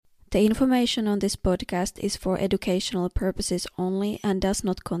The information on this podcast is for educational purposes only and does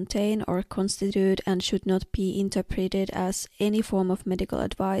not contain or constitute and should not be interpreted as any form of medical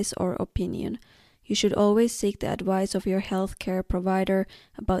advice or opinion. You should always seek the advice of your healthcare provider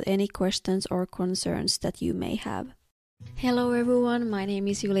about any questions or concerns that you may have. Hello everyone, my name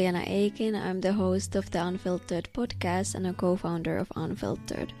is Juliana Aiken. I'm the host of the Unfiltered podcast and a co-founder of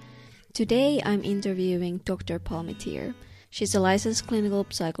Unfiltered. Today I'm interviewing Dr. Palmitier. She's a licensed clinical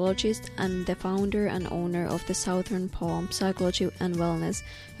psychologist and the founder and owner of the Southern Palm Psychology and Wellness,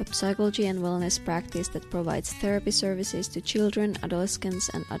 a psychology and wellness practice that provides therapy services to children, adolescents,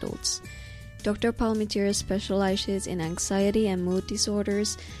 and adults. Dr. Palmitier specializes in anxiety and mood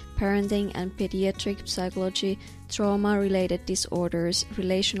disorders, parenting and pediatric psychology, trauma-related disorders,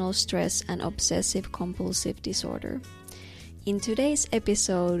 relational stress, and obsessive-compulsive disorder. In today's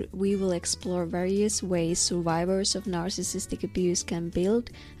episode, we will explore various ways survivors of narcissistic abuse can build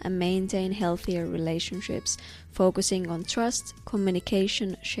and maintain healthier relationships, focusing on trust,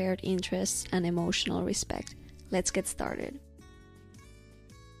 communication, shared interests, and emotional respect. Let's get started.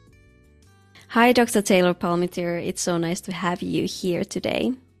 Hi, Dr. Taylor Palmitier. It's so nice to have you here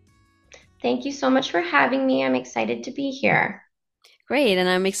today. Thank you so much for having me. I'm excited to be here. Great, and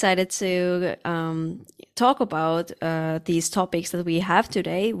I'm excited to talk about these topics that we have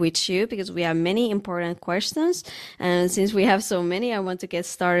today with you because we have many important questions. And since we have so many, I want to get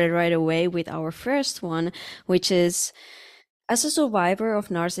started right away with our first one, which is, as a survivor of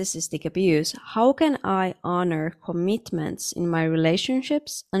narcissistic abuse, how can I honor commitments in my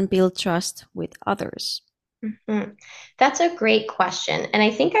relationships and build trust with others? Mm-hmm. That's a great question. And I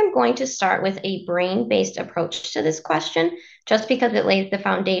think I'm going to start with a brain-based approach to this question, just because it lays the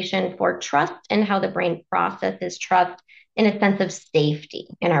foundation for trust and how the brain processes trust in a sense of safety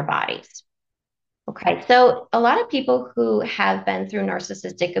in our bodies. Okay, so a lot of people who have been through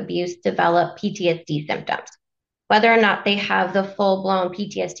narcissistic abuse develop PTSD symptoms. Whether or not they have the full-blown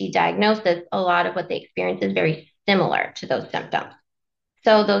PTSD diagnosis, a lot of what they experience is very similar to those symptoms.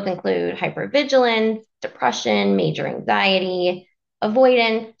 So those include hypervigilance, depression, major anxiety,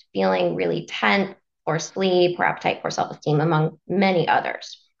 avoidance, feeling really tense, poor sleep, poor appetite, poor self-esteem, among many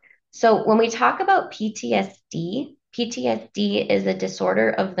others. So when we talk about PTSD, PTSD is a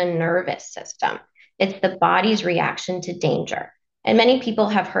disorder of the nervous system. It's the body's reaction to danger. And many people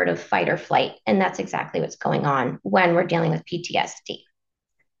have heard of fight or flight, and that's exactly what's going on when we're dealing with PTSD.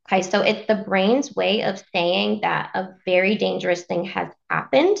 Okay, so it's the brain's way of saying that a very dangerous thing has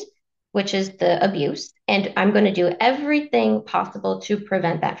happened, which is the abuse, and I'm going to do everything possible to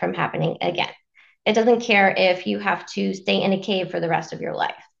prevent that from happening again. It doesn't care if you have to stay in a cave for the rest of your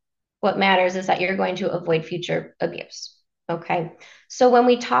life. What matters is that you're going to avoid future abuse. Okay, so when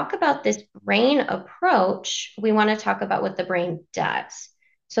we talk about this brain approach, we want to talk about what the brain does.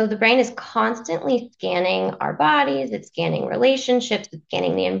 So the brain is constantly scanning our bodies, it's scanning relationships, it's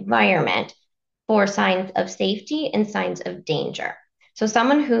scanning the environment for signs of safety and signs of danger. So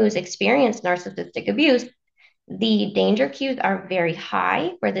someone who's experienced narcissistic abuse, the danger cues are very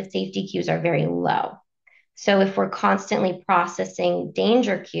high, where the safety cues are very low. So if we're constantly processing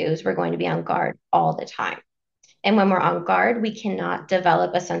danger cues, we're going to be on guard all the time. And when we're on guard, we cannot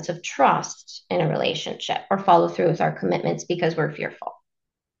develop a sense of trust in a relationship or follow through with our commitments because we're fearful.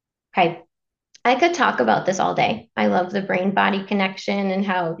 Okay, I could talk about this all day. I love the brain-body connection and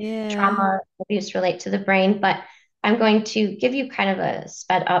how trauma and abuse relate to the brain, but I'm going to give you kind of a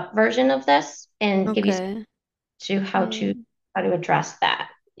sped up version of this and give you how to address that.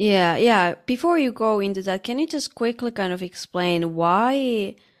 Yeah. Before you go into that, can you just quickly kind of explain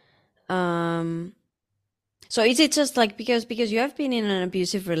why? So is it just like because you have been in an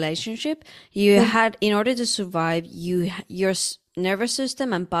abusive relationship, you had, in order to survive, your nervous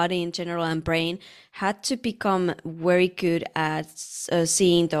system and body in general and brain had to become very good at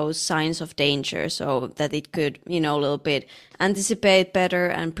seeing those signs of danger, so that it could, a little bit anticipate better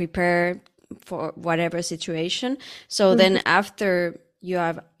and prepare for whatever situation. So then after you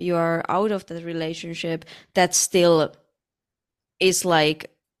are out of the relationship, that still is like,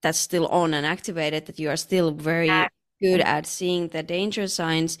 that's still on and activated, that you are still very good at seeing the danger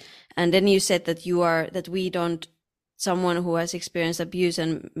signs. And then you said that someone who has experienced abuse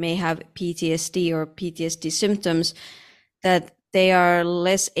and may have PTSD or PTSD symptoms, that they are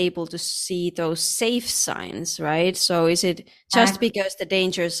less able to see those safe signs, right? So is it just because the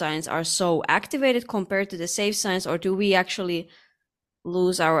danger signs are so activated compared to the safe signs, or do we actually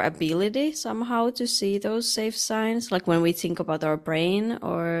lose our ability somehow to see those safe signs, like when we think about our brain,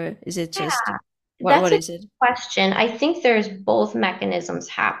 or is it just what is it? Question. I think there's both mechanisms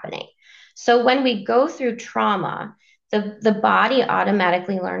happening. So when we go through trauma, the body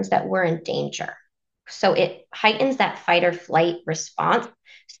automatically learns that we're in danger. So it heightens that fight or flight response.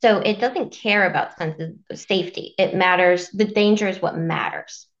 So it doesn't care about sense of safety. It matters. The danger is what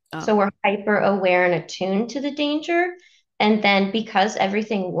matters. Oh. So we're hyper aware and attuned to the danger. And then because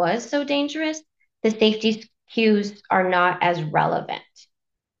everything was so dangerous, the safety cues are not as relevant.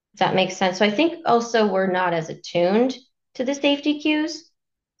 Does that make sense? So I think also we're not as attuned to the safety cues,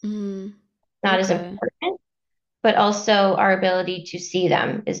 Mm. not as Okay. important, but also our ability to see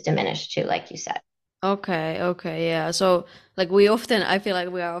them is diminished too, like you said. Okay, okay, yeah. So like we often I feel like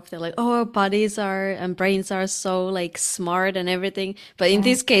we are often like, oh, our bodies are and brains are so like smart and everything. But in Yeah.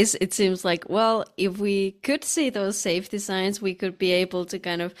 this case it seems like, well, if we could see those safety signs, we could be able to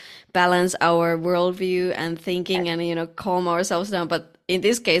kind of balance our worldview and thinking and calm ourselves down. But in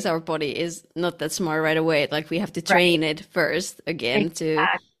this case our body is not that smart right away. Like we have to Right. train it first again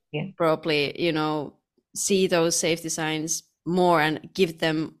to Exactly. probably, see those safety signs more and give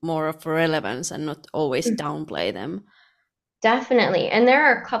them more of a relevance and not always downplay them. Definitely. And there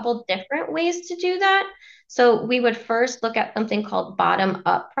are a couple different ways to do that. So we would first look at something called bottom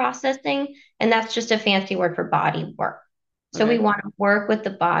up processing, and that's just a fancy word for body work. So we Okay. want to work with the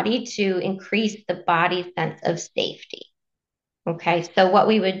body to increase the body's sense of safety. Okay. So what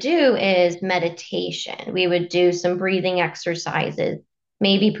we would do is meditation. We would do some breathing exercises,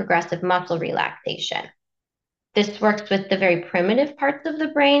 maybe progressive muscle relaxation. This works with the very primitive parts of the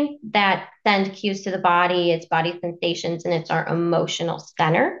brain that send cues to the body, its body sensations, and it's our emotional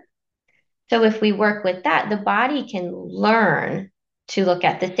center. So if we work with that, the body can learn to look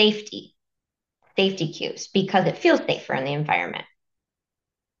at the safety cues because it feels safer in the environment.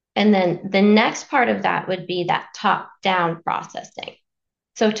 And then the next part of that would be that top down processing.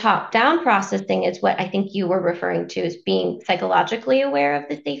 So top down processing is what I think you were referring to as being psychologically aware of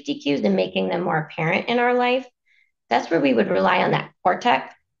the safety cues and making them more apparent in our life. That's where we would rely on that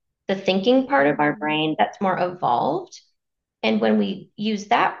cortex, the thinking part of our brain that's more evolved. And when we use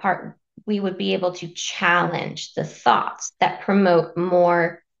that part, we would be able to challenge the thoughts that promote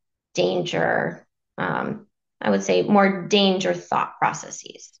more danger. I would say more danger thought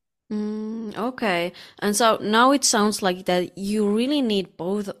processes. Okay. And so now it sounds like that you really need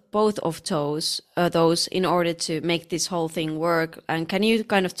both of those in order to make this whole thing work. And can you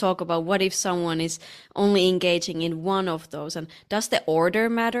kind of talk about what if someone is only engaging in one of those? And does the order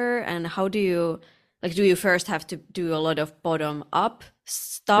matter? And how do you do you first have to do a lot of bottom up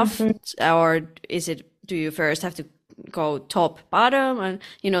stuff, Mhm. or do you first have to go top bottom and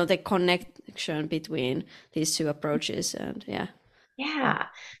the connection between these two approaches and yeah. Yeah.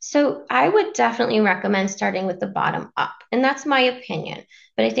 So I would definitely recommend starting with the bottom up. And that's my opinion.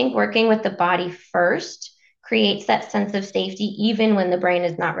 But I think working with the body first creates that sense of safety, even when the brain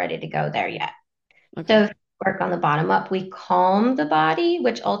is not ready to go there yet. Okay. So if we work on the bottom up, we calm the body,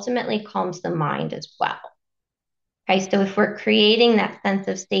 which ultimately calms the mind as well. Okay. So if we're creating that sense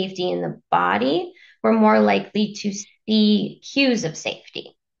of safety in the body, we're more likely to see cues of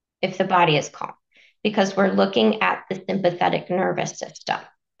safety if the body is calm, because we're looking at the sympathetic nervous system.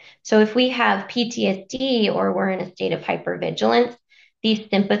 So if we have PTSD or we're in a state of hypervigilance, the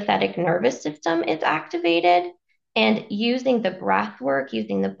sympathetic nervous system is activated. And using the breath work,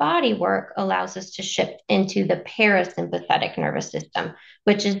 using the body work allows us to shift into the parasympathetic nervous system,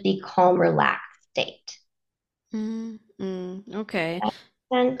 which is the calm, relaxed state. Okay. That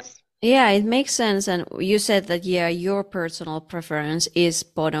makes sense? Yeah, it makes sense. And you said that, yeah, your personal preference is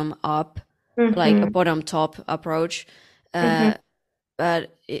bottom up, like a Mm-hmm. bottom top approach. Mm-hmm. Uh,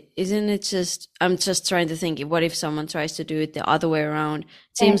 but isn't it just, I'm just trying to think, what if someone tries to do it the other way around?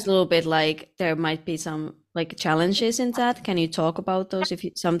 It seems a little bit like there might be some like challenges in that. Can you talk about those if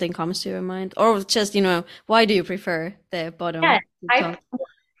something comes to your mind? Or just, why do you prefer the Yeah, bottom to I top?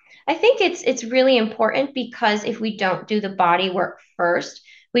 I think it's really important because if we don't do the body work first,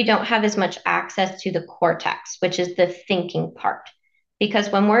 we don't have as much access to the cortex, which is the thinking part. Because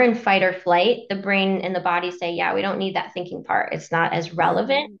when we're in fight or flight, the brain and the body say, yeah, we don't need that thinking part. It's not as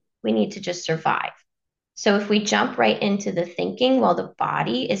relevant. Mm. We need to just survive. So if we jump right into the thinking while the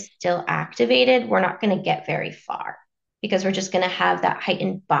body is still activated, we're not going to get very far because we're just going to have that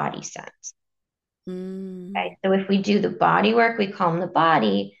heightened body sense. Mm. Okay, so if we do the body work, we calm the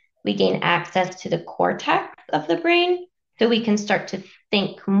body, we gain access to the cortex of the brain, so we can start to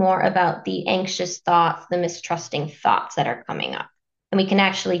think more about the anxious thoughts, the mistrusting thoughts that are coming up. And we can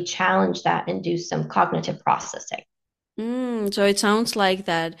actually challenge that and do some cognitive processing. So it sounds like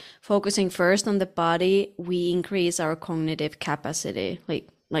that focusing first on the body, we increase our cognitive capacity.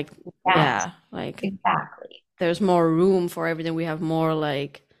 Yes, Yeah, like exactly. there's more room for everything. We have more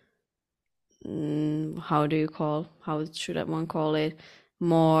like how do you call, how should one call it?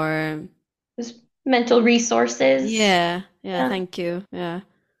 More, Just mental resources. yeah, yeah, Yeah, thank you. Yeah.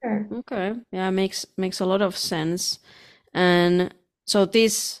 sure. Okay. Yeah, makes a lot of sense. And so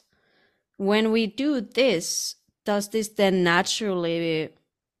this, when we do this, does this then naturally,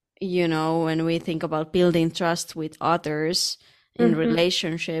 when we think about building trust with others in Mhm.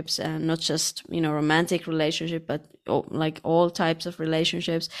 relationships, and not just, romantic relationship, but like all types of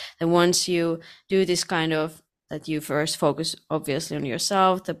relationships, and once you do this kind of, that you first focus obviously on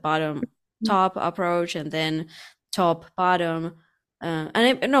yourself, the bottom top approach, and then top bottom,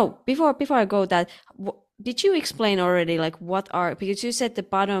 no, before I go that, did you explain already, like, what are, because you said the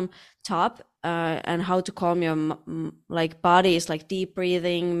bottom top, and how to calm your like body is like deep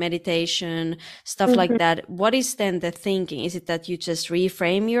breathing, meditation, stuff like Mhm. that. What is then the thinking? Is it that you just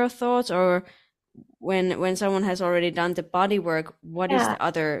reframe your thoughts, or when someone has already done the body work, what is Yeah. the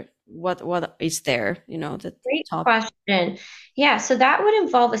other, what is there, the Great top? question. Yeah, so that would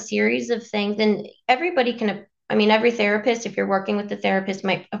involve a series of things, and everybody can, I mean, every therapist, if you're working with the therapist,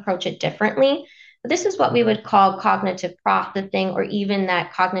 might approach it differently. But this is what we would call cognitive processing, or even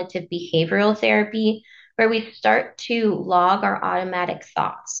that cognitive behavioral therapy, where we start to log our automatic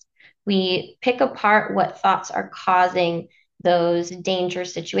thoughts. We pick apart what thoughts are causing those danger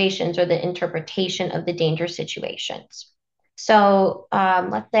situations or the interpretation of the danger situations. So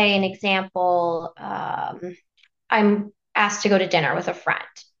let's say an example, I'm asked to go to dinner with a friend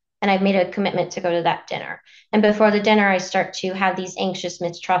and I've made a commitment to go to that dinner. And before the dinner, I start to have these anxious,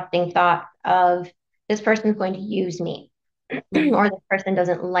 mistrusting thoughts of this person's going to use me Mm, or this person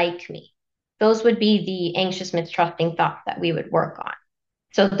doesn't like me. Those would be the anxious, mistrusting thoughts that we would work on.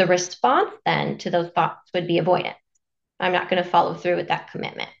 So the response then to those thoughts would be avoidance. I'm not going to follow through with that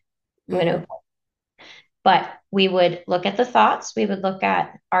commitment. I'm going mm, to but we would look at the thoughts. We would look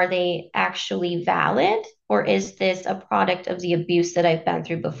at, are they actually valid? Or is this a product of the abuse that I've been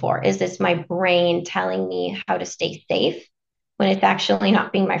through before? Is this my brain telling me how to stay safe when it's actually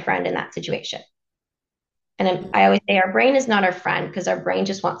not being my friend in that situation? And I mm, always say our brain is not our friend because our brain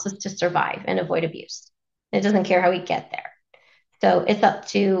just wants us to survive and avoid abuse. It doesn't care how we get there. So it's up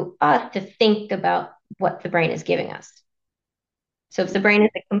to us to think about what the brain is giving us. So if the brain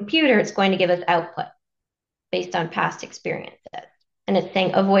is a computer, it's going to give us output based on past experiences. And it's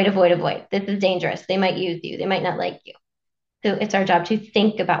saying, avoid, avoid, avoid. This is dangerous. They might use you. They might not like you. So it's our job to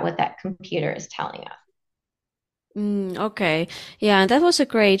think about what that computer is telling us. okay. Yeah, and that was a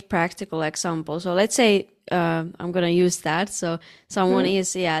great practical example. So let's say, I'm gonna use that. So someone Mhm.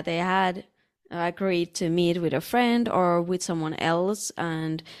 is, yeah, they had agreed to meet with a friend or with someone else,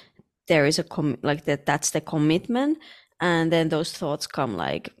 and there is a like that's the commitment, and then those thoughts come,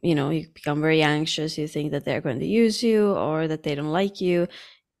 like, you become very anxious, you think that they're going to use you or that they don't like you.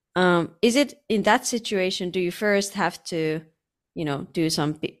 Is it in that situation, do you first have to, do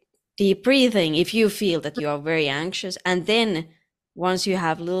some deep breathing if you feel that you are very anxious, and then once you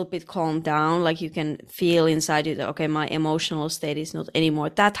have a little bit calmed down, like you can feel inside you that, okay, my emotional state is not anymore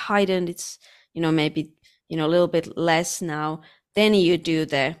that heightened, it's, maybe, a little bit less now, then you do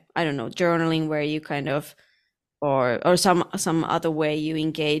the, I don't know, journaling, where you kind of, or some other way you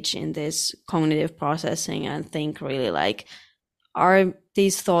engage in this cognitive processing and think really like, are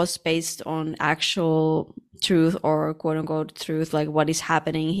these thoughts based on actual truth, or quote unquote truth, like what is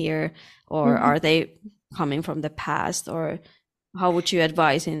happening here, or Mhm. are they coming from the past, or how would you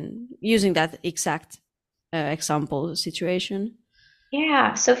advise in using that exact example situation?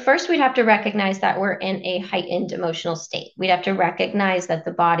 Yeah. So first we'd have to recognize that we're in a heightened emotional state. We'd have to recognize that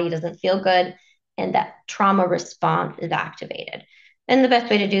the body doesn't feel good and that trauma response is activated. And the best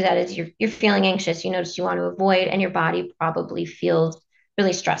way to do that is you're feeling anxious, you notice you want to avoid, and your body probably feels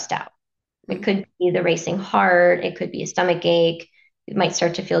really stressed out. It Mm, could be the racing heart, it could be a stomach ache, you might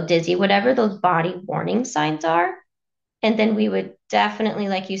start to feel dizzy, whatever those body warning signs are. And then we would definitely,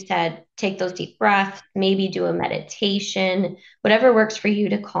 like you said, take those deep breaths, maybe do a meditation, whatever works for you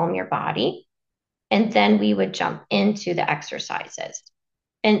to calm your body. And then we would jump into the exercises.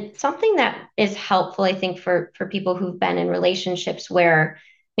 And something that is helpful, I think, for people who've been in relationships where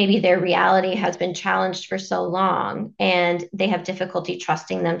maybe their reality has been challenged for so long and they have difficulty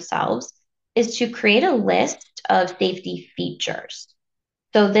trusting themselves, is to create a list of safety features.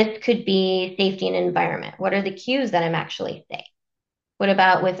 So this could be safety and environment. What are the cues that I'm actually safe? What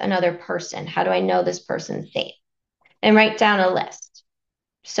about with another person? How do I know this person's safe? And write down a list.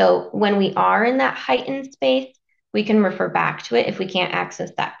 So when we are in that heightened space, we can refer back to it if we can't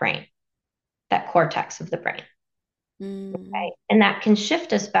access that brain, that cortex of the brain. mm, Right? And that can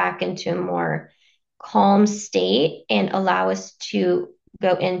shift us back into a more calm state and allow us to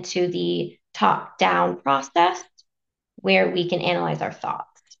go into the top-down process where we can analyze our thoughts.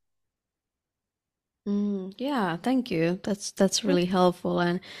 Yeah, thank you. That's really helpful.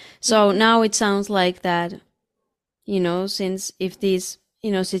 And so now it sounds like that, since if these,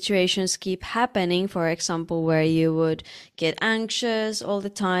 situations keep happening, for example, where you would get anxious all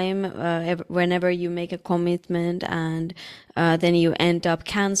the time, whenever you make a commitment, and then you end up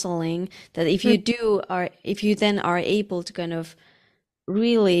canceling, that if you then are able to kind of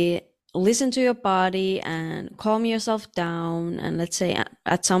really listen to your body and calm yourself down, and let's say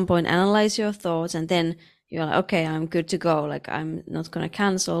at some point analyze your thoughts, and then you're like, okay, I'm good to go, like I'm not going to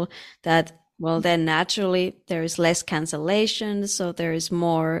cancel that, well, then naturally there is less cancellation, so there is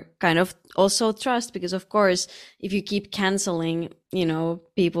more kind of also trust, because of course if you keep canceling,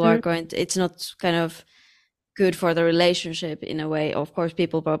 people are going to, it's not kind of good for the relationship in a way. Of course,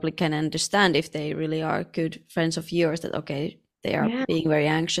 people probably can understand if they really are good friends of yours that, okay, they are Yeah. being very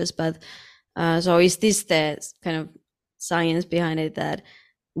anxious. But so is this the kind of science behind it, that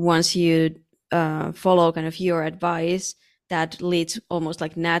once you follow kind of your advice, that leads almost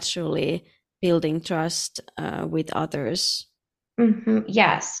like naturally building trust with others?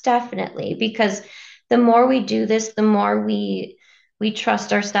 Yes, definitely. Because the more we do this, the more we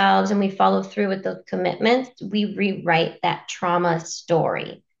trust ourselves and we follow through with those commitments, we rewrite that trauma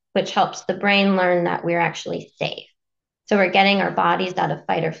story, which helps the brain learn that we're actually safe. So we're getting our bodies out of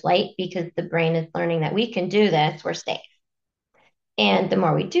fight or flight because the brain is learning that we can do this, we're safe. And the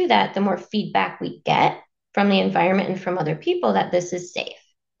more we do that, the more feedback we get from the environment and from other people that this is safe.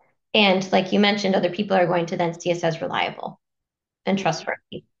 And like you mentioned, other people are going to then see us as reliable and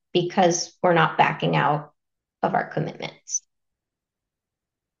trustworthy because we're not backing out of our commitments.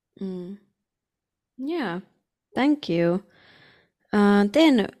 Mm. Yeah, thank you.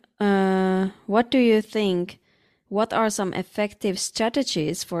 Then, what do you think? What are some effective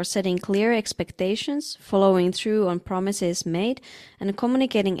strategies for setting clear expectations, following through on promises made, and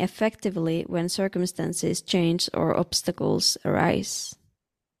communicating effectively when circumstances change or obstacles arise?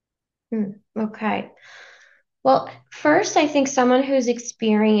 Okay. Well, first, I think someone who's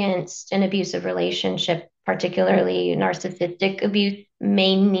experienced an abusive relationship, particularly narcissistic abuse,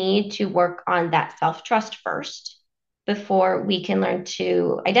 may need to work on that self trust first before we can learn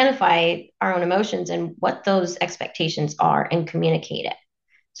to identify our own emotions and what those expectations are and communicate it.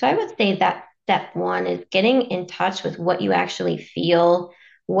 So I would say that step one is getting in touch with what you actually feel,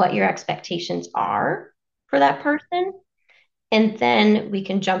 what your expectations are for that person, and then we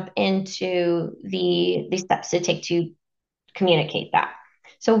can jump into the steps to take to communicate that.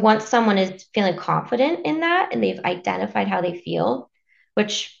 So once someone is feeling confident in that and they've identified how they feel,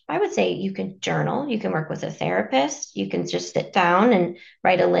 which I would say you can journal, you can work with a therapist, you can just sit down and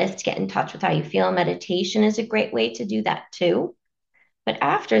write a list, get in touch with how you feel. Meditation is a great way to do that too. But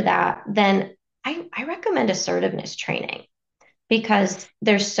after that, then I recommend assertiveness training because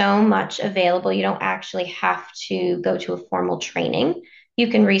there's so much available. You don't actually have to go to a formal training. You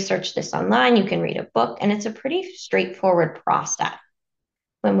can research this online, you can read a book, and it's a pretty straightforward process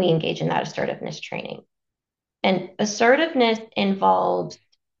when we engage in that assertiveness training. And assertiveness involves,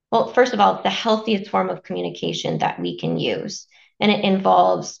 well, first of all, it's the healthiest form of communication that we can use. And it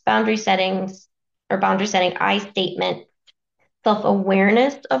involves boundary settings or boundary setting, I statement, self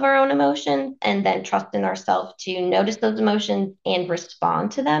awareness of our own emotions, and then trust in ourselves to notice those emotions and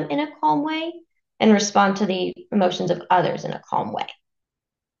respond to them in a calm way and respond to the emotions of others in a calm way.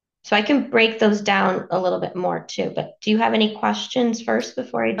 So I can break those down a little bit more too. But do you have any questions first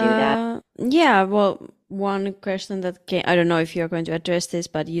before I do that? Yeah, well, one question that came, I don't know if you're going to address this,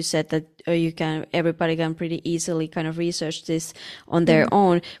 but you said that everybody can pretty easily kind of research this on their Mhm.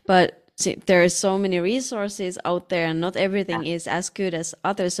 own. But see, there are so many resources out there, and not everything is as good as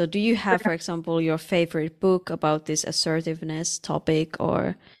others. So, do you have, for example, your favorite book about this assertiveness topic,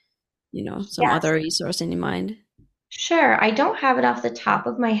 or, some Yes, other resource in your mind? sure. I don't have it off the top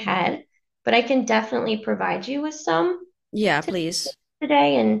of my head, but I can definitely provide you with some Yeah, to please.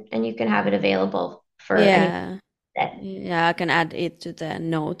 today, and you can have it available for any Yeah. that. Yeah, I can add it to the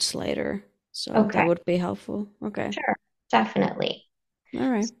notes later. So that Okay, would be helpful. Okay. sure, definitely. All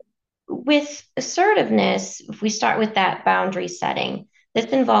right. With assertiveness, if we start with that boundary setting, this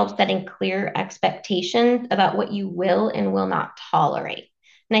involves setting clear expectations about what you will and will not tolerate.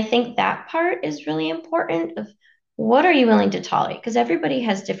 And I think that part is really important of what are you willing to tolerate? Because everybody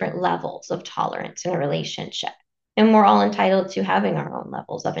has different levels of tolerance in a relationship. And we're all entitled to having our own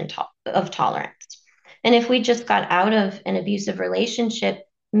levels of tolerance. And if we just got out of an abusive relationship,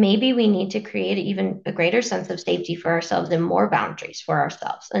 maybe we need to create even a greater sense of safety for ourselves and more boundaries for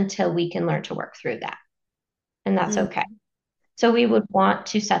ourselves until we can learn to work through that. And that's Mm. okay. So we would want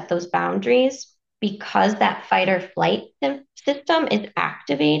to set those boundaries because that fight or flight system is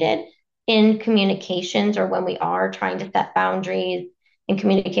activated in communications or when we are trying to set boundaries and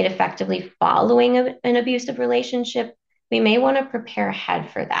communicate effectively following an abusive relationship, we may want to prepare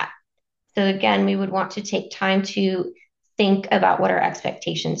ahead for that. So again, we would want to take time to think about what our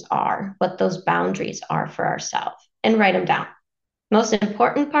expectations are, what those boundaries are for ourselves, and write them down. Most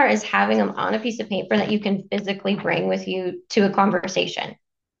important part is having them on a piece of paper that you can physically bring with you to a conversation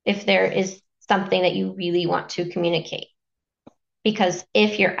if there is something that you really want to communicate. Because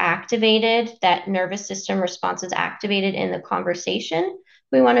if you're activated, that nervous system response is activated in the conversation,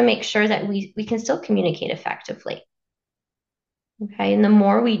 we want to make sure that we can still communicate effectively. Okay. And the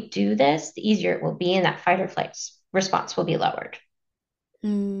more we do this, the easier it will be, and that fight or flight response will be lowered.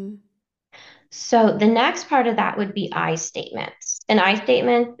 Mm. So the next part of that would be I statements. And I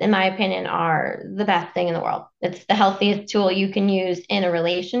statements, in my opinion, are the best thing in the world. It's the healthiest tool you can use in a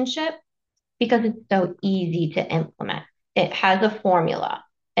relationship because it's so easy to implement. It has a formula,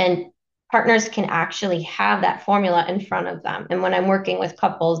 and partners can actually have that formula in front of them. And when I'm working with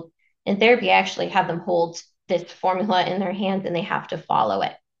couples in therapy, I actually have them hold this formula in their hands and they have to follow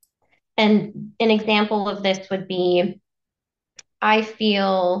it. And an example of this would be I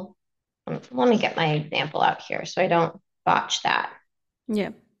feel, let me get my example out here so I don't botch that.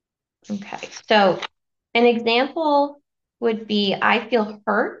 Yeah. Okay. So an example would be I feel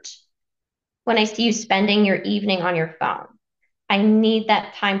hurt when I see you spending your evening on your phone. I need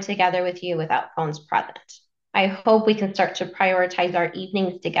that time together with you without phones present. I hope we can start to prioritize our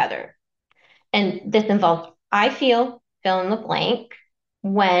evenings together. And this involves I feel, fill in the blank,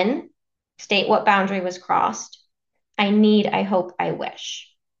 when, state what boundary was crossed. I need, I hope, I wish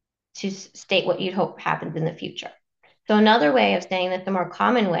to state what you'd hope happens in the future. So another way of saying this, a more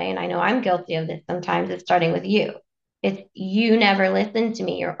common way, and I know I'm guilty of this sometimes, is starting with you. It's you never listen to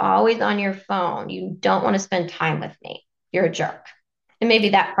me. You're always on your phone. You don't want to spend time with me. You're a jerk. And maybe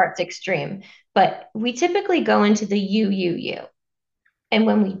that part's extreme, but we typically go into the you. And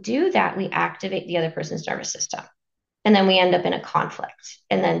when we do that, we activate the other person's nervous system. And then we end up in a conflict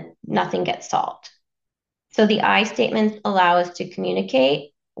and then nothing gets solved. So the I statements allow us to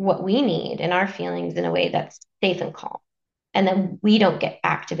communicate what we need and our feelings in a way that's safe and calm. And then we don't get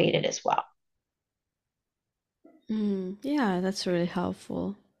activated as well. Mm. Yeah, that's really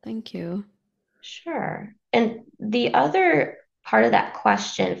helpful. Thank you. Sure. And the other part of that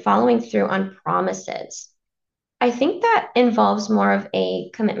question, following through on promises, I think that involves more of a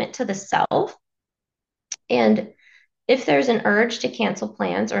commitment to the self. And if there's an urge to cancel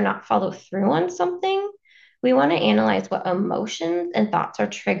plans or not follow through on something, we want to analyze what emotions and thoughts are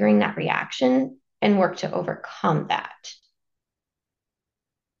triggering that reaction and work to overcome that.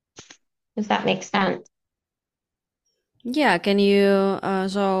 Does that make sense? Yeah, can you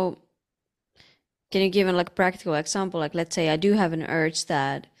give a like practical example? Like let's say I do have an urge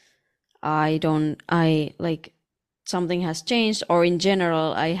that I like something has changed, or in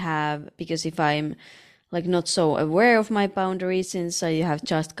general I have, because if I'm like not so aware of my boundaries since I have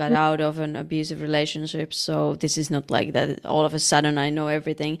just got out of an abusive relationship. So this is not like that all of a sudden I know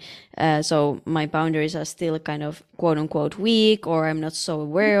everything. So my boundaries are still kind of quote unquote weak, or I'm not so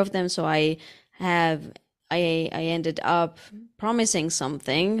aware of them. So have I ended up promising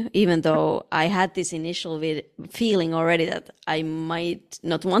something, even though I had this initial feeling already that I might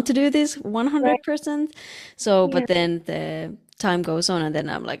not want to do this Right. 100%. So, Yeah. but then the time goes on, and then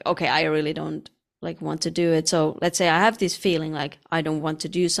I'm like, okay, I really don't like want to do it. So let's say I have this feeling like I don't want to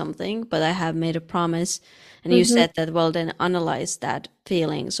do something, but I have made a promise. And you Mm-hmm. said that, well, then analyze that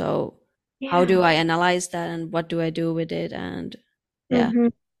feeling. So how do Yeah. I analyze that, and what do I do with it? And yeah. Mm-hmm.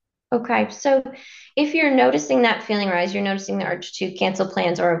 Okay. So if you're noticing that feeling rise, you're noticing the urge to cancel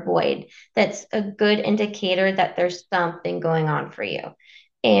plans or avoid, that's a good indicator that there's something going on for you.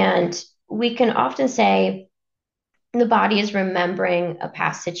 And we can often say, the body is remembering a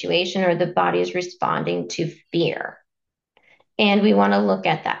past situation or the body is responding to fear. And we want to look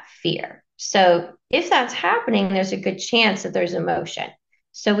at that fear. So if that's happening, there's a good chance that there's emotion.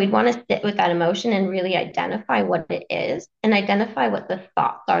 So we'd want to sit with that emotion and really identify what it is and identify what the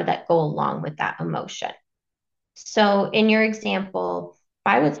thoughts are that go along with that emotion. So in your example,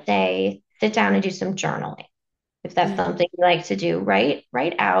 I would say sit down and do some journaling. If that's Mm. something you like to do, write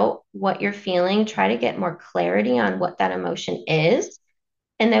out what you're feeling, try to get more clarity on what that emotion is,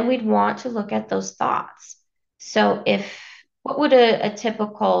 and then we'd want to look at those thoughts. So if what would a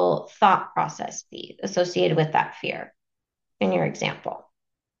typical thought process be associated with that fear in your example?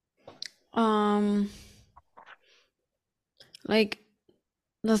 Um, like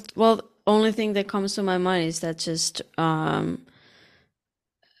well, only thing that comes to my mind is that just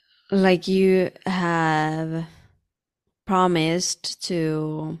like you have promised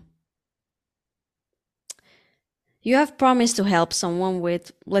to promised to help someone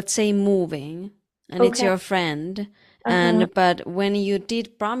with, let's say, moving, and it's Okay. your friend. Uh-huh. And but when you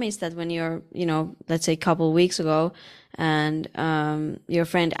did promise that, when you're, let's say a couple weeks ago, and your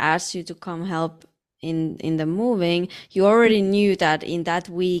friend asked you to come help in the moving, you already knew that in that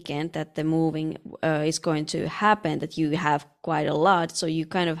weekend that the moving is going to happen, that you have quite a lot. So you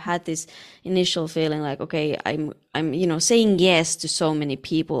kind of had this initial feeling like, okay, I'm saying yes to so many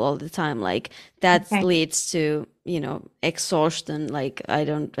people all the time, like that Okay. leads to exhaustion, like I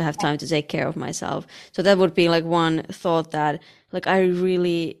don't have time to take care of myself. So that would be like one thought, that like I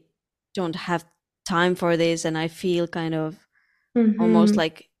really don't have time for this, and I feel kind of almost Mm-hmm.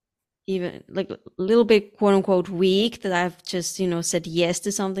 like, even like a little bit quote unquote weak, that I've just said yes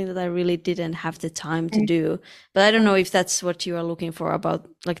to something that I really didn't have the time to Okay. do. But I don't know if that's what you are looking for, about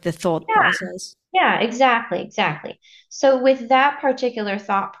like the thought Yeah. process. Yeah, exactly, exactly. So with that particular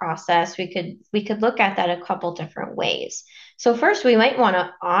thought process, we could look at that a couple different ways. So first, we might want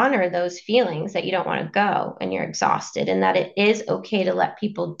to honor those feelings that you don't want to go and you're exhausted, and that it is okay to let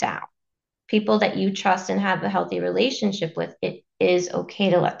people down. People that you trust and have a healthy relationship with, it is okay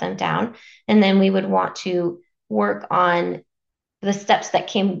to let them down. And then we would want to work on the steps that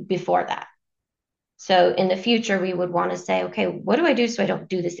came before that. So in the future, we would want to say, okay, what do I do so I don't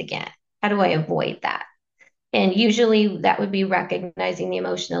do this again? How do I avoid that? And usually that would be recognizing the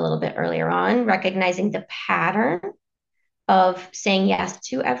emotion a little bit earlier on, recognizing the pattern of saying yes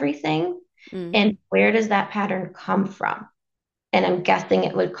to everything. Mm. And where does that pattern come from? And I'm guessing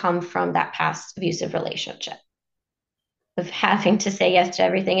it would come from that past abusive relationship of having to say yes to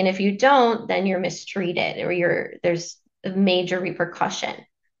everything. And if you don't, then you're mistreated or there's a major repercussion.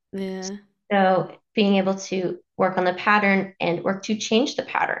 Yeah. So being able to work on the pattern and work to change the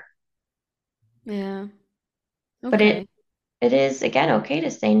pattern. Yeah. But it Okay. it is again okay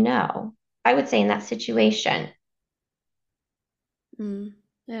to say no. I would say in that situation. Mm.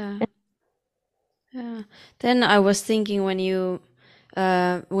 Yeah. Yeah. Then I was thinking, when you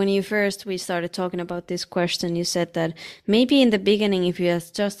first we started talking about this question, you said that maybe in the beginning, if you had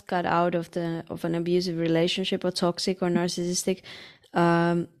just got out of an abusive relationship, or toxic or narcissistic,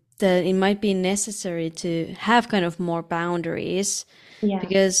 um, that it might be necessary to have kind of more boundaries, Yeah.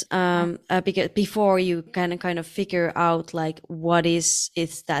 because before you kind of figure out like what is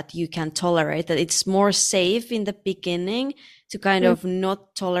that you can tolerate, that it's more safe in the beginning to kind Mm, of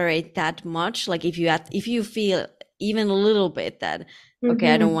not tolerate that much. Like if you feel even a little bit that,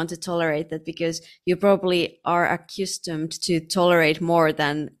 okay, I don't mm-hmm. want to tolerate that, because you probably are accustomed to tolerate more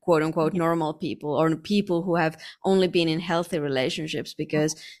than quote unquote Yeah. normal people, or people who have only been in healthy relationships.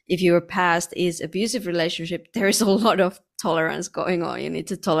 Because if your past is abusive relationship, there is a lot of tolerance going on. You need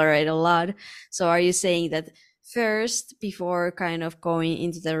to tolerate a lot. So are you saying that first, before kind of going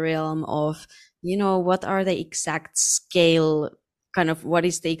into the realm of, what are the exact scale, kind of what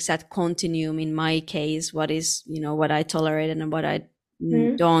is the exact continuum in my case, what is, what I tolerate and what I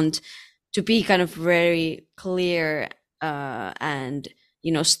Mm-hmm. don't, to be kind of very clear, and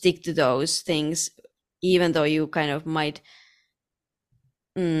stick to those things, even though you kind of might,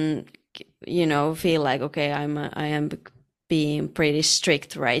 mm, feel like, okay, I am being pretty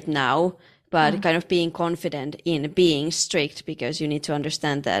strict right now, but Yeah. kind of being confident in being strict, because you need to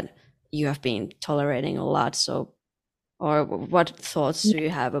understand that you have been tolerating a lot. So, or what thoughts do you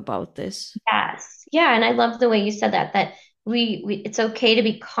have about this? Yes. Yeah, and I love the way you said that, that we it's okay to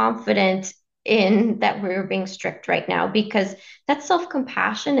be confident in that we're being strict right now, because that's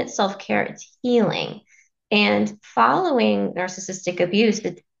self-compassion, it's self-care, it's healing. And following narcissistic abuse,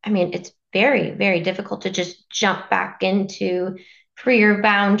 I mean, it's very, very difficult to just jump back into freer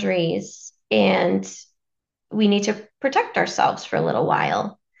boundaries, and we need to protect ourselves for a little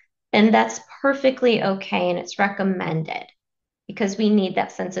while. And that's perfectly okay, and it's recommended because we need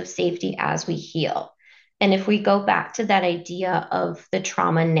that sense of safety as we heal. And if we go back to that idea of the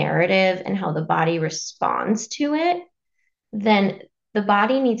trauma narrative and how the body responds to it, then the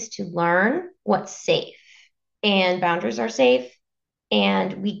body needs to learn what's safe, and boundaries are safe.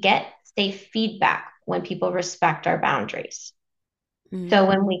 And we get safe feedback when people respect our boundaries. Mm, So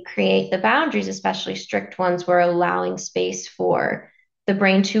when we create the boundaries, especially strict ones, we're allowing space for the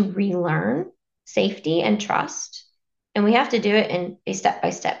brain to relearn safety and trust. And we have to do it in a step by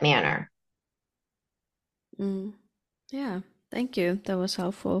step manner. mm. Yeah, thank you. That was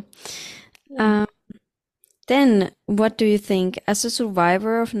helpful. Yeah. Um, Then, what do you think? As a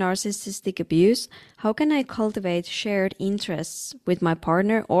survivor of narcissistic abuse, how can I cultivate shared interests with my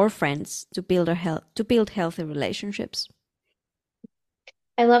partner or friends to build healthy relationships?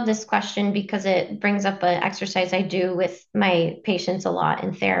 I love this question because it brings up an exercise I do with my patients a lot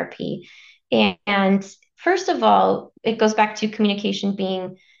in therapy. And first of all, it goes back to communication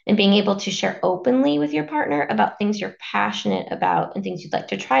being able to share openly with your partner about things you're passionate about and things you'd like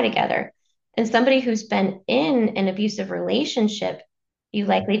to try together. And somebody who's been in an abusive relationship, you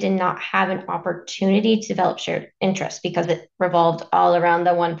likely did not have an opportunity to develop shared interests because it revolved all around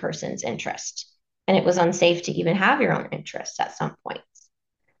the one person's interest. And it was unsafe to even have your own interests at some point.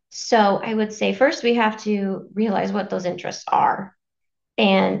 So I would say first we have to realize what those interests are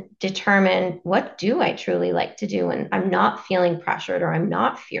and determine what do I truly like to do when I'm not feeling pressured or I'm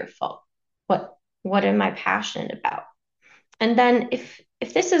not fearful. What am I passionate about? And then if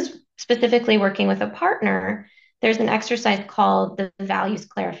this is specifically working with a partner, there's an exercise called the values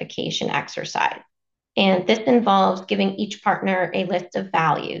clarification exercise. And this involves giving each partner a list of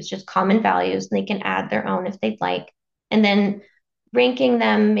values, just common values, and they can add their own if they'd like. And then ranking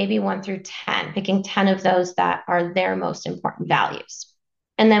them maybe 1 through 10, picking 10 of those that are their most important values.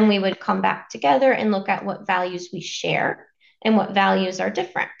 And then we would come back together and look at what values we share and what values are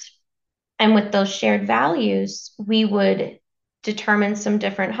different. And with those shared values, we would determine some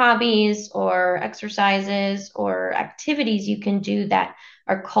different hobbies or exercises or activities you can do that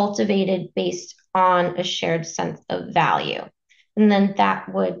are cultivated based on a shared sense of value. And then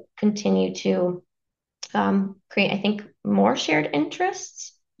that would continue to create, I think, more shared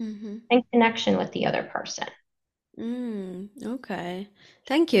interests Mm-hmm. and connection with the other person. Okay.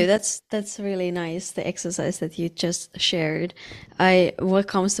 Thank you. That's really nice, the exercise that you just shared. I what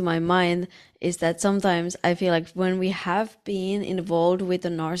comes to my mind is that sometimes I feel like when we have been involved with a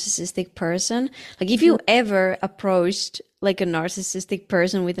narcissistic person, like if you ever approached like a narcissistic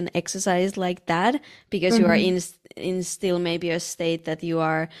person with an exercise like that because you are Mm-hmm. in still maybe a state that you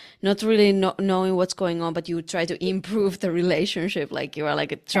are not really knowing what's going on, but you try to improve the relationship. Like you are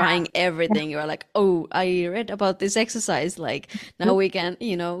like Yeah. trying everything. You are like, oh, I read about this exercise. Like now we can,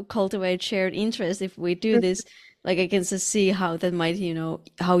 cultivate shared interest if we do this. Like I can just see how that might,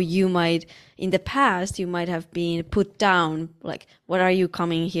 how you might in the past you might have been put down. Like, what are you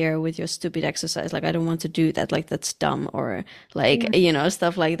coming here with your stupid exercise? Like, I don't want to do that. Like, that's dumb, or like, Yeah.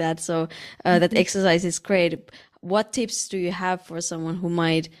 stuff like that. So that Mhm. exercise is great. What tips do you have for someone who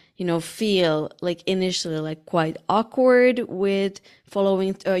might, feel like initially like quite awkward with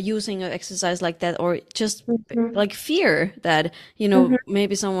following, using an exercise like that, or just Mhm. like fear that, Mhm.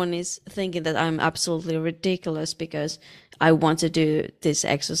 maybe someone is thinking that I'm absolutely ridiculous because I want to do this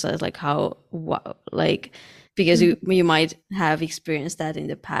exercise. Like like, because Mhm. you might have experienced that in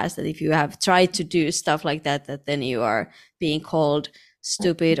the past, that if you have tried to do stuff like that, that then you are being called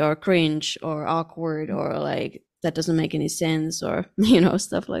stupid or cringe or awkward or like that doesn't make any sense, or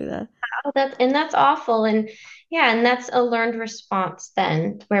stuff like that. Oh, that's awful. And yeah, and that's a learned response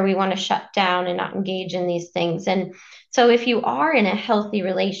then where we want to shut down and not engage in these things. And so if you are in a healthy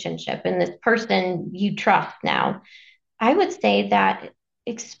relationship and this person you trust now, I would say that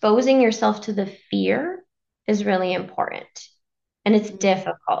exposing yourself to the fear is really important. And it's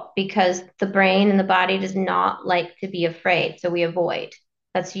difficult because the brain and the body does not like to be afraid. So we avoid.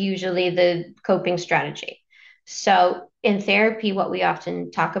 That's usually the coping strategy. So in therapy, what we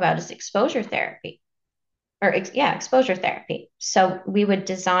often talk about is exposure therapy yeah, exposure therapy. So we would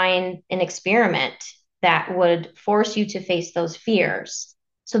design an experiment that would force you to face those fears.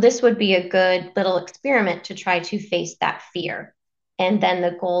 So this would be a good little experiment to try to face that fear. And then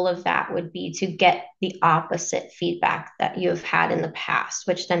the goal of that would be to get the opposite feedback that you have had in the past,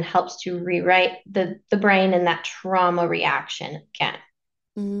 which then helps to rewrite the brain and that trauma reaction again.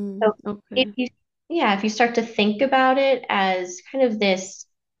 So if Okay. you, yeah, if you start to think about it as kind of this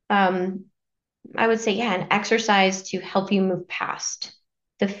um, I would say, yeah, an exercise to help you move past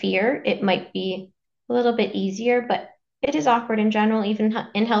the fear. It might be a little bit easier, but it is awkward in general, even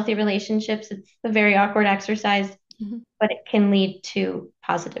in healthy relationships. It's a very awkward exercise, Mhm. but it can lead to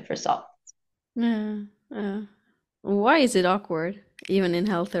positive results. Yeah. Yeah. Why is it awkward, even in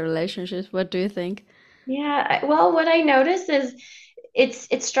healthy relationships? What do you think? Yeah, well, what I notice is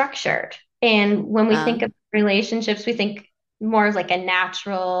it's structured. And when we Uh, think of relationships, we think more of like a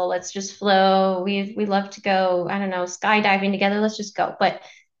natural, let's just flow. We love to go, I don't know, skydiving together, let's just go. But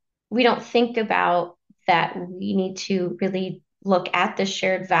we don't think about that we need to really look at the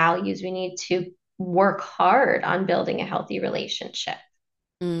shared values. We need to work hard on building a healthy relationship.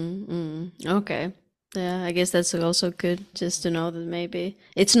 okay. Yeah, I guess that's also good just to know that maybe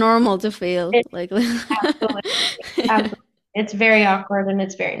it's normal to feel It's like absolutely, absolutely. It's very awkward and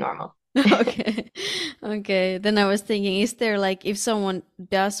it's very normal. okay. Okay. Then I was thinking, is there like if someone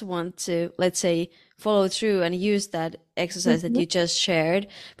does want to, let's say, follow through and use that exercise that Mhm. you just shared,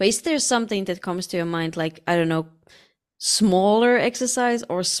 but is there something that comes to your mind, like, I don't know, smaller exercise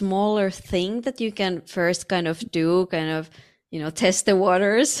or smaller thing that you can first kind of do, kind of, test the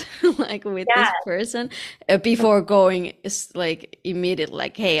waters like with this Yeah. person before going like immediate,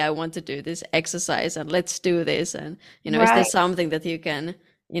 like, hey, I want to do this exercise and let's do this. And, is there Right. something that you can,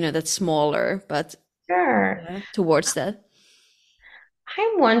 that's smaller, but Sure. yeah, towards that?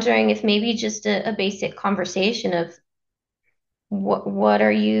 I'm wondering if maybe just a basic conversation of what do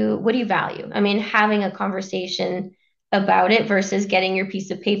you value? I mean, having a conversation about it versus getting your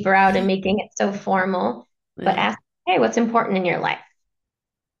piece of paper out and making it so formal, but Yeah. ask, hey, what's important in your life?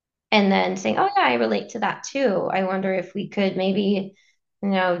 And then saying, oh yeah, I relate to that too. I wonder if we could maybe, you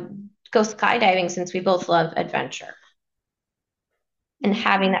know, go skydiving since we both love adventure and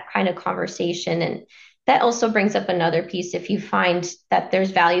having that kind of conversation. And that also brings up another piece. If you find that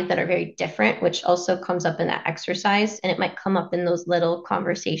there's values that are very different, which also comes up in that exercise, and it might come up in those little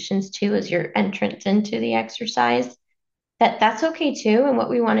conversations too as your entrance into the exercise, that's okay too. And what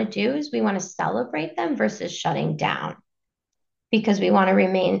we want to do is we want to celebrate them versus shutting down because we want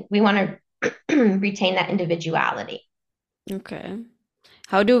to retain that individuality. Okay.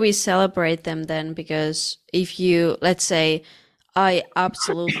 How do we celebrate them then? Because if you, let's say, I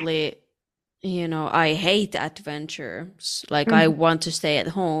absolutely, I hate adventures. Like I Mhm. want to stay at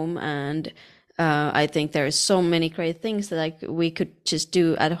home, and I think there are so many great things that like we could just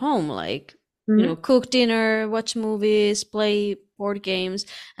do at home, like Mhm. cook dinner, watch movies, play board games,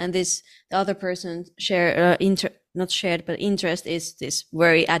 and this the other person share not shared but interest is this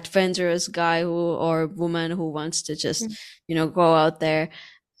very adventurous guy who or woman who wants to just go out there.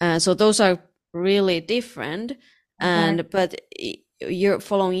 So those are really different, Right. and but you're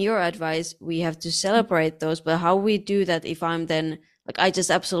following your advice, we have to celebrate those. But how we do that if I'm then like I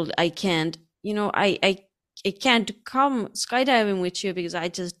just absolutely I can't, I can't come skydiving with you because I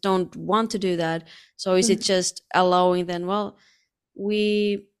just don't want to do that. So is it Mhm. just allowing then, well,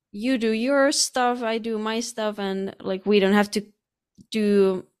 we you do your stuff, I do my stuff, and like we don't have to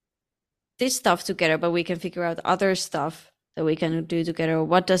do this stuff together, but we can figure out other stuff that we can do together.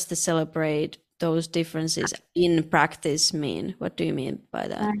 What does the celebrate those differences in practice mean? What do you mean by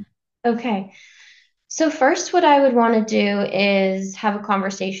that? Right. Okay. So, first, what I would want to do is have a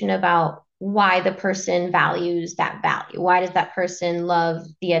conversation about why the person values that value. Why does that person love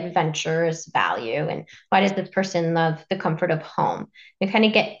the adventurous value? And why does this person love the comfort of home? And kind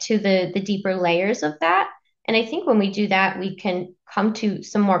of get to the deeper layers of that. And I think when we do that, we can come to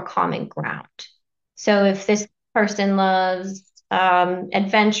some more common ground. So, if this person loves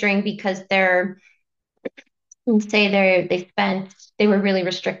adventuring because they're say they were really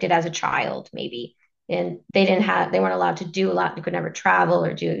restricted as a child maybe and they weren't allowed to do a lot, they could never travel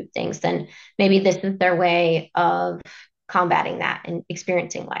or do things, then maybe this is their way of combating that and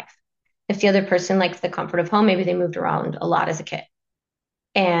experiencing life. If the other person likes the comfort of home, maybe they moved around a lot as a kid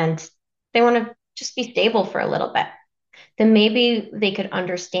and they want to just be stable for a little bit, then maybe they could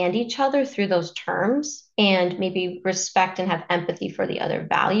understand each other through those terms and maybe respect and have empathy for the other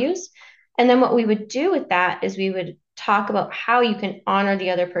values. And then what we would do with that is we would talk about how you can honor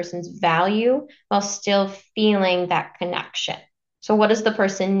the other person's value while still feeling that connection. So, what does the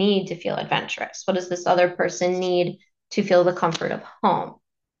person need to feel adventurous? What does this other person need to feel the comfort of home?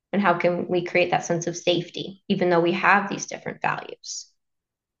 And how can we create that sense of safety, even though we have these different values?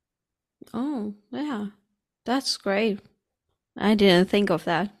 Oh, yeah, that's great. I didn't think of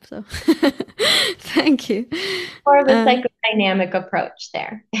that. So thank you. More of a Uh, psychodynamic approach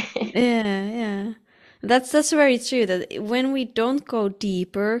there. yeah, yeah. That's very true that when we don't go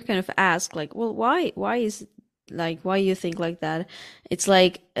deeper, kind of ask like, well, why is like why you think like that? It's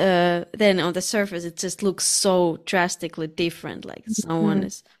like then on the surface it just looks so drastically different. Like someone Mhm.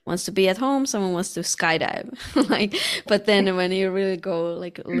 is wants to be at home, someone wants to skydive. Like but then when you really go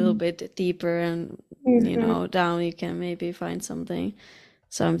like a little bit deeper and Mhm. down, you can maybe find something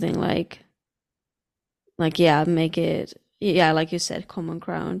like yeah, make it yeah, like you said, common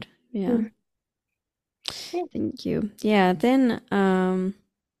ground. Yeah. Mhm. Thank you. Yeah, then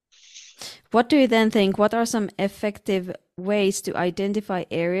what do you then think? What are some effective ways to identify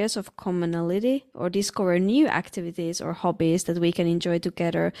areas of commonality or discover new activities or hobbies that we can enjoy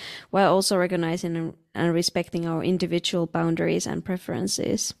together while also recognizing and respecting our individual boundaries and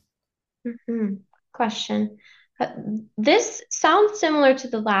preferences? Mhm. Question. Uh, This sounds similar to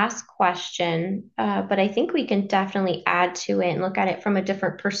the last question, but I think we can definitely add to it and look at it from a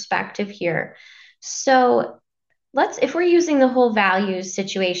different perspective here. So if we're using the whole values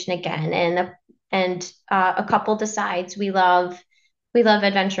situation again, and a couple decides we love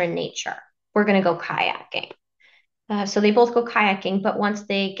adventure in nature, we're going to go kayaking. So they both go kayaking, but once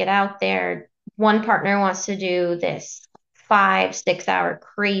they get out there, one partner wants to do this 5, 6 hour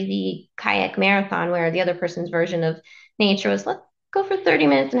crazy kayak marathon, where the other person's version of nature was, let's go for 30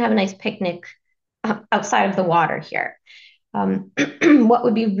 minutes and have a nice picnic outside of the water here. What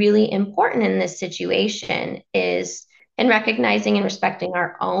would be really important in this situation is, in recognizing and respecting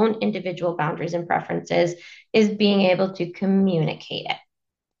our own individual boundaries and preferences, is being able to communicate it.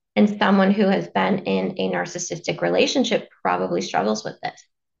 And someone who has been in a narcissistic relationship probably struggles with this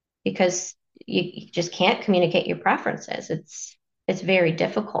because you just can't communicate your preferences. It's very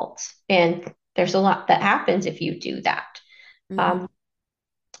difficult, and there's a lot that happens if you do that. Mm-hmm. Um,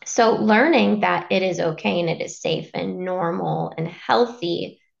 so learning that it is okay and it is safe and normal and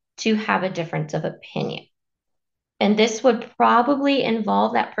healthy to have a difference of opinion. And this would probably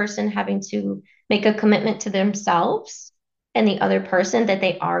involve that person having to make a commitment to themselves and the other person that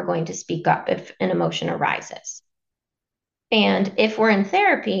they are going to speak up if an emotion arises. And if we're in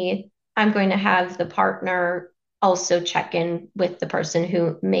therapy, I'm going to have the partner also check in with the person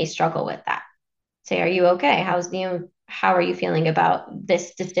who may struggle with that. Say, are you okay? How are you feeling about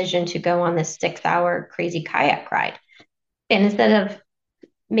this decision to go on this 6 hour crazy kayak ride? And instead of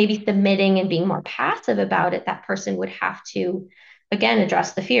maybe submitting and being more passive about it, that person would have to, again,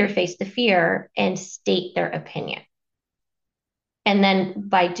 address the fear, face the fear, and state their opinion. And then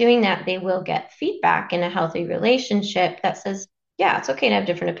by doing that, they will get feedback in a healthy relationship that says, yeah, it's okay to have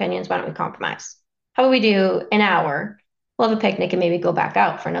different opinions. Why don't we compromise? How about we do an hour? We'll have a picnic and maybe go back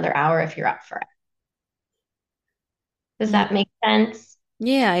out for another hour if you're up for it. Does that make sense?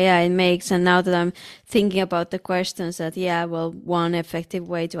 Yeah, yeah, it makes. And now that I'm thinking about the questions, that yeah, well, one effective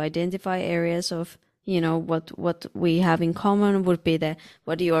way to identify areas of, what we have in common would be the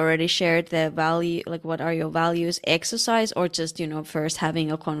what you already shared, the value, like what are your values, exercise, or just, first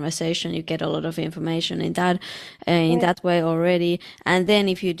having a conversation. You get a lot of information in Yeah. that way already. And then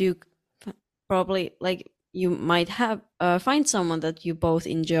if you do, probably like you might have find someone that you both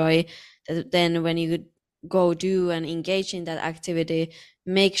enjoy, that then when you go do and engage in that activity,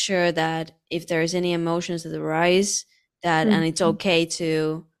 make sure that if there's any emotions that arise, that and it's Mhm. okay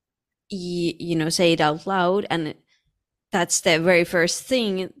to say it out loud, and that's the very first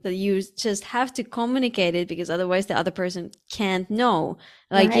thing, that you just have to communicate it, because otherwise the other person can't know.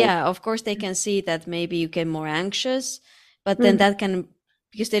 Like, Right. yeah, of course they can see that maybe you get more anxious, but then Mhm. that can,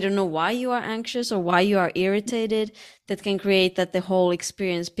 because they don't know why you are anxious or why you are irritated, that can create that the whole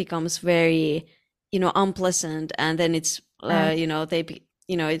experience becomes very, unpleasant. And then it's,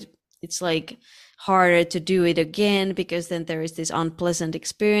 it's like harder to do it again, because then there is this unpleasant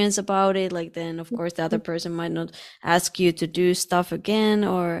experience about it. Like, then of course the other person might not ask you to do stuff again,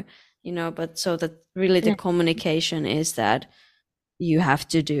 or but so that really the Yeah, communication is that you have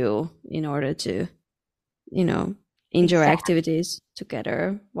to do in order to you know enjoy exactly. activities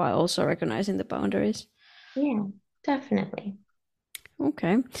together while also recognizing the boundaries. Yeah, definitely.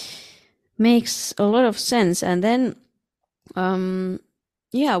 Okay, makes a lot of sense. And then um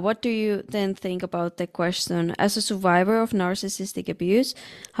yeah, what do you then think about the question, as a survivor of narcissistic abuse,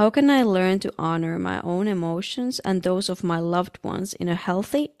 how can I learn to honor my own emotions and those of my loved ones in a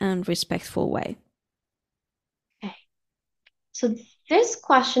healthy and respectful way? Okay. So this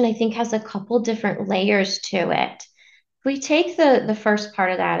question, I think, has a couple different layers to it. If we take the first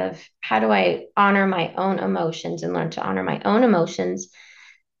part of that, of how do I honor my own emotions and learn to honor my own emotions,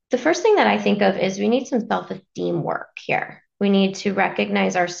 the first thing that I think of is we need some self-esteem work here. We need to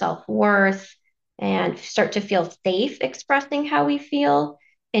recognize our self-worth and start to feel safe expressing how we feel.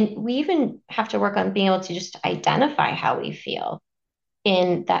 And we even have to work on being able to just identify how we feel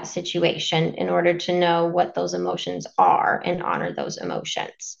in that situation in order to know what those emotions are and honor those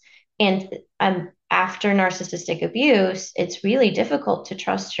emotions. And after narcissistic abuse, it's really difficult to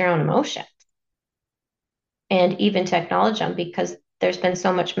trust your own emotions and even to acknowledge them, because there's been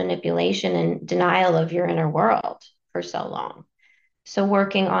so much manipulation and denial of your inner world for so long. So,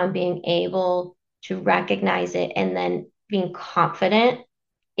 working on being able to recognize it and then being confident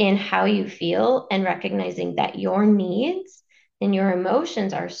in how you feel and recognizing that your needs and your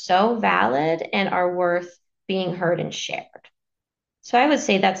emotions are so valid and are worth being heard and shared. So, I would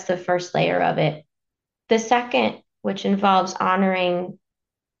say that's the first layer of it. The second, which involves honoring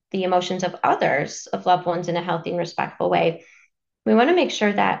the emotions of others, of loved ones, in a healthy and respectful way, We want to make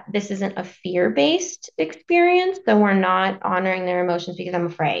sure that this isn't a fear-based experience, so we're not honoring their emotions because I'm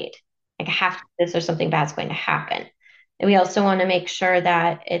afraid. Like I have to do this or something bad's going to happen. And we also want to make sure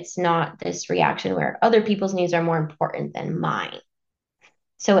that it's not this reaction where other people's needs are more important than mine.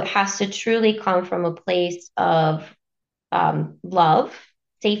 So it has to truly come from a place of love,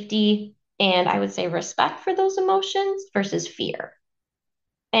 safety, and I would say respect for those emotions versus fear.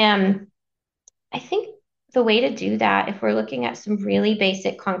 And I think the way to do that, if we're looking at some really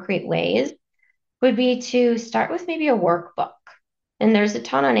basic, concrete ways, would be to start with maybe a workbook. And there's a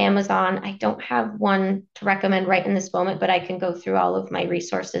ton on Amazon. I don't have one to recommend right in this moment, but I can go through all of my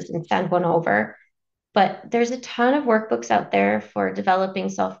resources and send one over. But there's a ton of workbooks out there for developing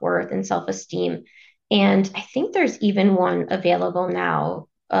self worth and self esteem. And I think there's even one available now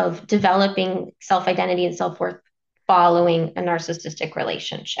of developing self identity and self worth following a narcissistic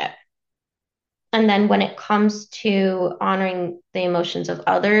relationship. And then when it comes to honoring the emotions of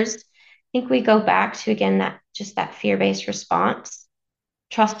others, I think we go back to again that fear-based response,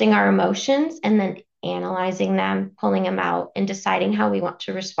 trusting our emotions and then analyzing them, pulling them out and deciding how we want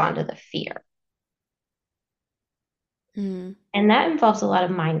to respond to the fear. Mm. And that involves a lot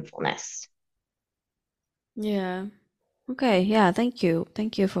of mindfulness. Yeah. Okay. Yeah. Thank you.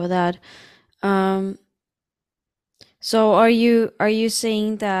 Thank you for that. Um, so are you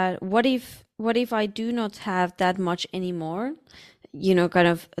saying that what if I do not have that much anymore? You know, kind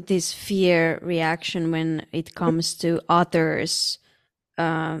of this fear reaction when it comes to others,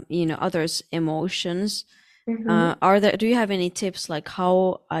 others' emotions. Mm-hmm. Do you have any tips like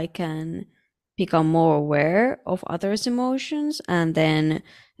how I can become more aware of others' emotions, and then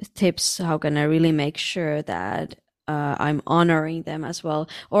tips how can I really make sure that I'm honoring them as well?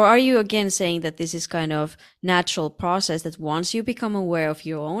 Or are you again saying that this is kind of natural process that once you become aware of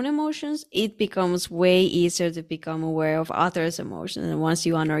your own emotions, it becomes way easier to become aware of others' emotions, and once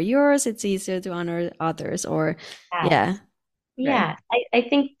you honor yours, it's easier to honor others? Or yeah, Yes. okay. Yeah. I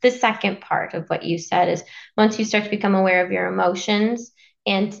think the second part of what you said is once you start to become aware of your emotions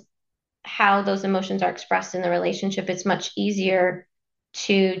and how those emotions are expressed in the relationship, it's much easier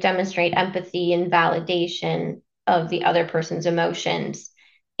to demonstrate empathy and validation of the other person's emotions.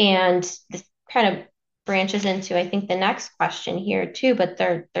 And this kind of branches into, I think, the next question here too, but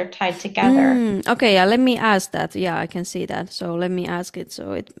they're tied together. Okay, yeah, let me ask that. Yeah, I can see that. So let me ask it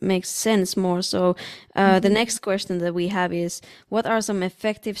so it makes sense more. So, the Mhm. next question that we have is, what are some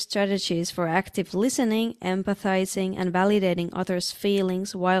effective strategies for active listening, empathizing, and validating others'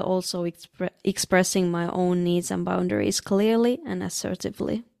 feelings while also expressing my own needs and boundaries clearly and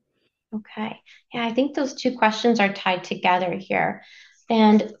assertively? Okay. Yeah, I think those two questions are tied together here.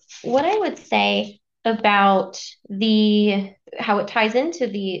 And what I would say about the how it ties into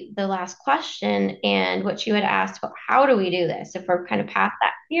the last question and what you had asked about how do we do this? If we're kind of past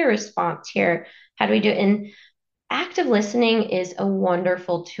that fear response here, how do we do it? And active listening is a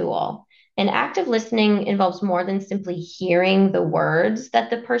wonderful tool. And active listening involves more than simply hearing the words that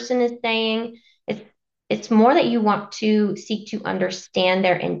the person is saying. It's it's more that you want to seek to understand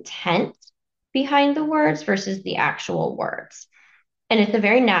their intent behind the words versus the actual words. And it's a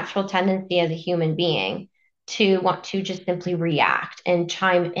very natural tendency as a human being to want to just simply react and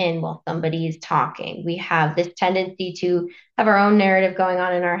chime in while somebody is talking. We have this tendency to have our own narrative going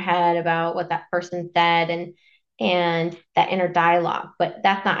on in our head about what that person said and that inner dialogue, but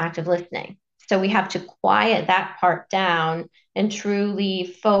that's not active listening. So we have to quiet that part down and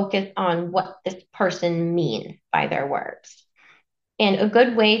truly focus on what this person means by their words. And a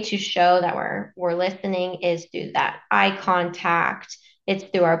good way to show that we're listening is through that eye contact. It's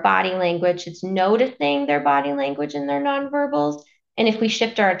through our body language. It's noticing their body language and their nonverbals. And if we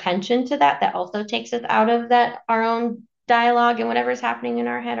shift our attention to that, that also takes us out of that our own dialogue and whatever's happening in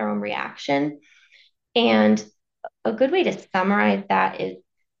our head, our own reaction. And a good way to summarize that is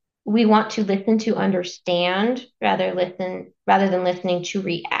we want to listen to understand rather than listening to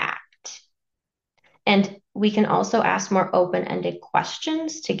react. And we can also ask more open-ended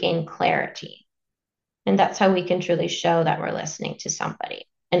questions to gain clarity. And that's how we can truly show that we're listening to somebody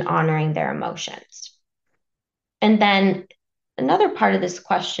and honoring their emotions. And then another part of this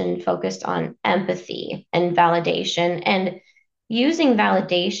question focused on empathy and validation. And using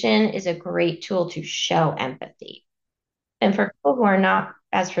validation is a great tool to show empathy. And for people who are not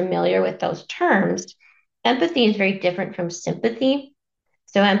as familiar with those terms, empathy is very different from sympathy.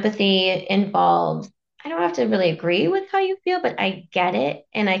 So empathy involves, I don't have to really agree with how you feel, but I get it.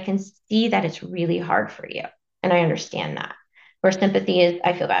 And I can see that it's really hard for you. And I understand that. Where sympathy is,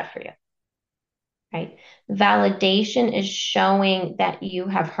 I feel bad for you, right? Validation is showing that you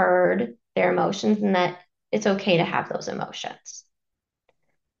have heard their emotions and that it's okay to have those emotions.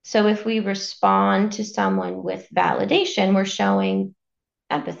 So if we respond to someone with validation, we're showing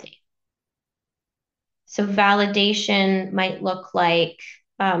empathy. So validation might look like,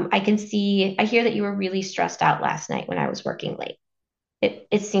 I hear that you were really stressed out last night when I was working late.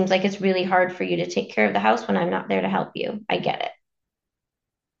 It seems like it's really hard for you to take care of the house when I'm not there to help you. I get it.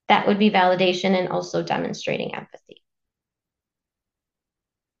 That would be validation and also demonstrating empathy.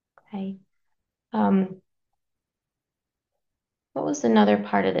 Okay. Um, what was another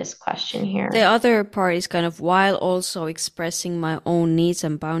part of this question The here? other part is kind of while also expressing my own needs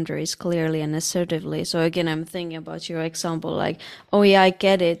and boundaries clearly and assertively. So again, I'm thinking about your example, like, oh yeah, I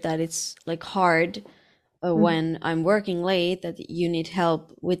get it that it's like hard Mhm. when I'm working late that you need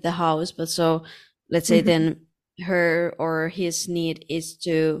help with the house. But so let's say then her or his need is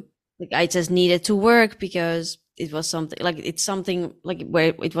to, like, I just needed to work because it was something like it's something like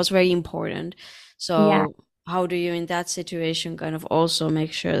where it was very important. Yeah. So how do you in that situation kind of also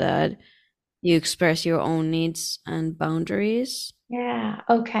make sure that you express your own needs and boundaries? Yeah.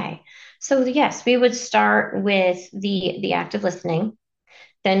 Okay. So yes, we would start with the active listening.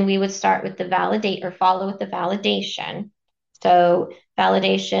 Then we would start with the validate or follow with the validation. So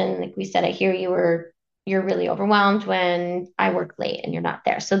validation, like we said, I hear you're really overwhelmed when I work late and you're not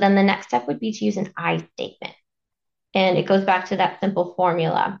there. So then the next step would be to use an I statement. And it goes back to that simple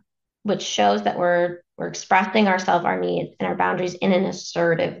formula, which shows that we're expressing ourselves, our needs, and our boundaries in an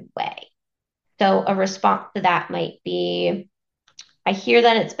assertive way. So a response to that might be, I hear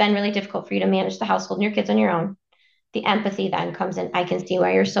that it's been really difficult for you to manage the household and your kids on your own. The empathy then comes in. I can see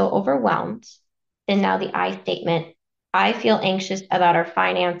why you're so overwhelmed. And now the I statement. I feel anxious about our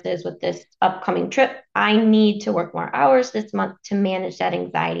finances with this upcoming trip. I need to work more hours this month to manage that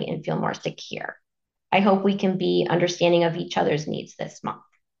anxiety and feel more secure. I hope we can be understanding of each other's needs this month.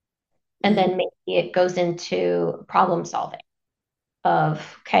 And Mm. then maybe it goes into problem solving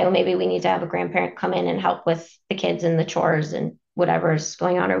of, okay, well, maybe we need to have a grandparent come in and help with the kids and the chores and whatever's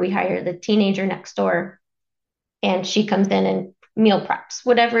going on, or we hire the teenager next door and she comes in and meal preps,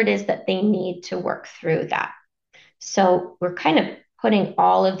 whatever it is that they need to work through that. So we're kind of putting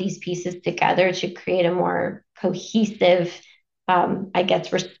all of these pieces together to create a more cohesive, I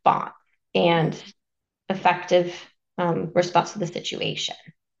guess, response and effective response to the situation.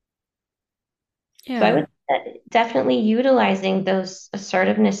 So I Yeah. would definitely utilizing those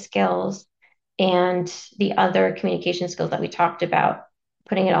assertiveness skills and the other communication skills that we talked about,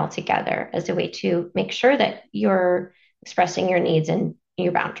 putting it all together as a way to make sure that you're expressing your needs and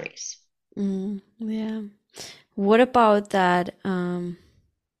your boundaries. Yeah. What about that? I'm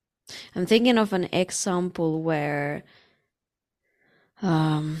thinking of an example where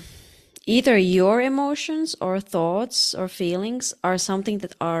um, either your emotions or thoughts or feelings are something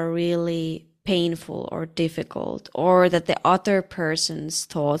that are really painful or difficult, or that the other person's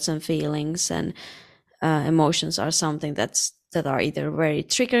thoughts and feelings and emotions are something that are either very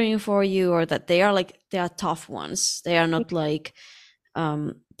triggering for you, or that they are like they are tough ones. They are not like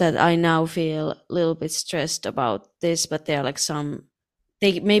that I now feel a little bit stressed about this, but they're like some,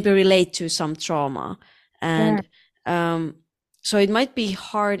 they maybe relate to some trauma. Sure. And um, so it might be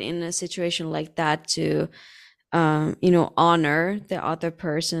hard in a situation like that to, honor the other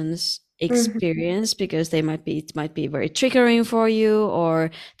person's Mhm. experience, because it might be very triggering for you, or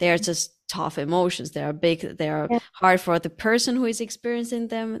they are just tough emotions. They are big, they are Yeah. hard for the person who is experiencing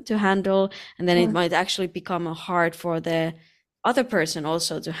them to handle. And then it Yeah. might actually become hard for the other person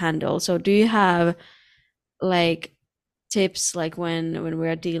also to handle. So do you have like tips, like when we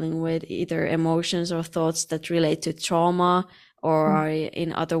are dealing with either emotions or thoughts that relate to trauma, or are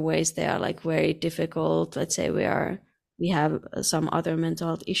in other ways they are like very difficult? Let's say we have some other mental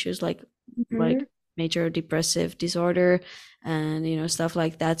health issues, like Mhm. major depressive disorder and stuff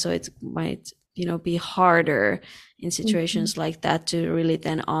like that. So it might be harder in Mhm. situations like that to really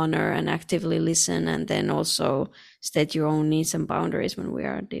then honor and actively listen, and then also state your own needs and boundaries when we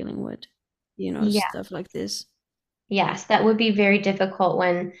are dealing with Yeah. stuff like this. Yes, that would be very difficult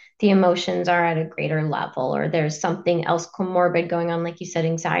when the emotions are at a greater level or there's something else comorbid going on, like you said,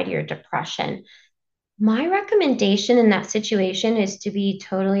 anxiety or depression. My recommendation in that situation is to be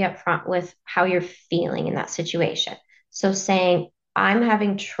totally upfront with how you're feeling in that situation. So saying, I'm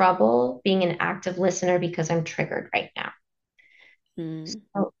having trouble being an active listener because I'm triggered right now. Mm.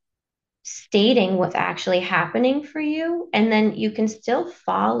 So stating what's actually happening for you, and then you can still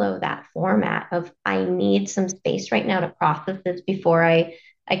follow that format of I need some space right now to process this before I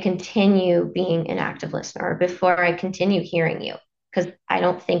continue being an active listener or before I continue hearing you because I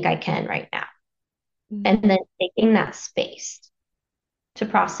don't think I can right now. And then taking that space to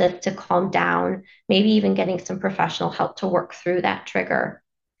process, to calm down, maybe even getting some professional help to work through that trigger.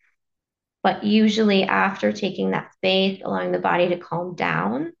 But usually, after taking that space, allowing the body to calm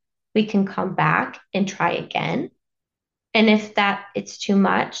down, we can come back and try again. And if that it's too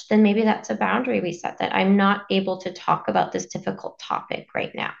much, then maybe that's a boundary we set that I'm not able to talk about this difficult topic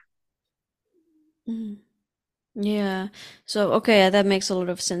right now. Mm. Yeah. So, okay, that makes a lot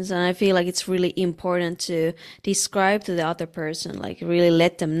of sense. And I feel like it's really important to describe to the other person, like really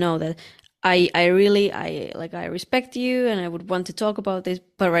let them know that I respect you and I would want to talk about this,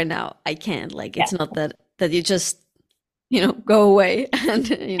 but right now I can't. Like, Yeah. it's not that you just, go away and,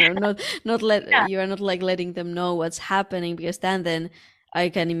 not let, Yeah. you are not like letting them know what's happening, because then I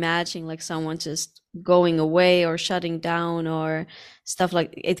can imagine like someone just going away or shutting down or stuff.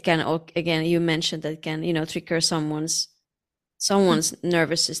 Like it can, again, you mentioned that can, trigger someone's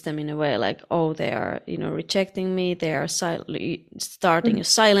nervous system in a way, like, oh, they are, rejecting me, they are silently starting a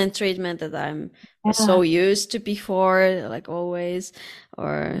silent treatment that I'm was so Yeah. used to before, like always,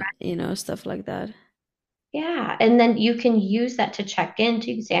 or stuff like that. Yeah. And then you can use that to check in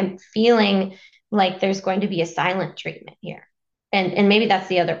to say, I'm feeling like there's going to be a silent treatment here. And maybe that's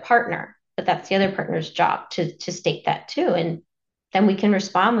the other partner, but that's the other partner's job to state that too. And then we can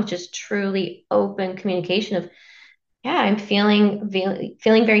respond with just truly open communication of, yeah, I'm feeling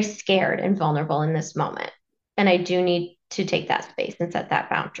very scared and vulnerable in this moment. And I do need to take that space and set that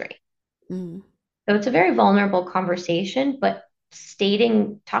boundary. Mm, So it's a very vulnerable conversation, but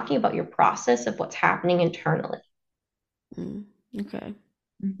talking about your process of what's happening internally. mm, okay.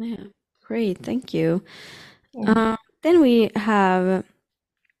 Yeah, great, thank you. Yeah. Then we have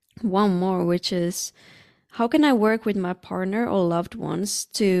one more, which is, how can I work with my partner or loved ones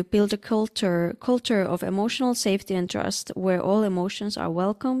to build a culture of emotional safety and trust where all emotions are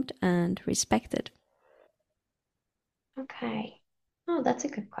welcomed and respected? Okay. Oh, that's a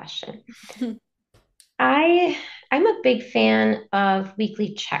good question. I I'm a big fan of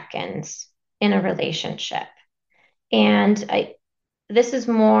weekly check-ins in a relationship. And this is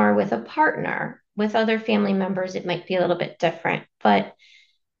more with a partner. With other family members, it might be a little bit different. But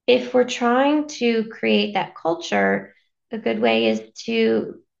if we're trying to create that culture, a good way is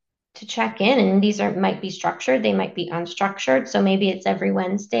to check in. And these are might be structured, they might be unstructured. So maybe it's every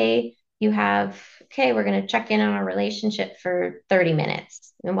Wednesday you have, okay, we're going to check in on our relationship for 30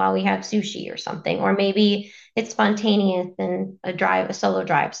 minutes and while we have sushi or something. Or maybe it's spontaneous and a solo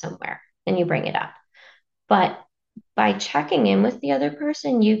drive somewhere and you bring it up. But by checking in with the other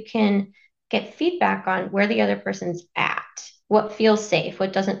person, you can get feedback on where the other person's at, what feels safe,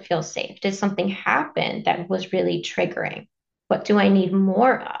 what doesn't feel safe. Did something happen that was really triggering? What do I need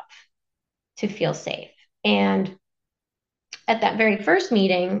more of to feel safe? And at that very first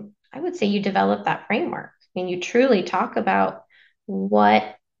meeting, I would say you develop that framework and you truly talk about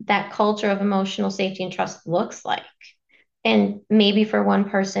what that culture of emotional safety and trust looks like. And maybe for one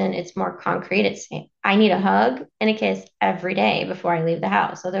person, it's more concrete. It's saying, I need a hug and a kiss every day before I leave the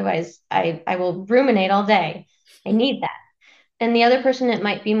house. Otherwise, I will ruminate all day. I need that. And the other person, it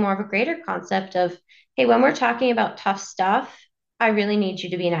might be more of a greater concept of, hey, when we're talking about tough stuff, I really need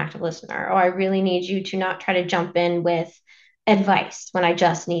you to be an active listener, or I really need you to not try to jump in with advice when I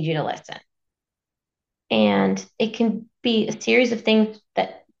just need you to listen. And it can be a series of things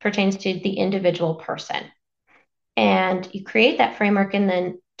that pertains to the individual person. And you create that framework, and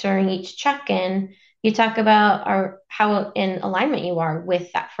then during each check-in you talk about how in alignment you are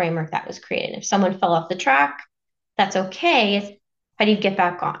with that framework that was created. If someone fell off the track, that's okay. How do you get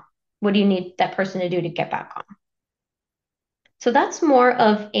back on? What do you need that person to do to get back on? So that's more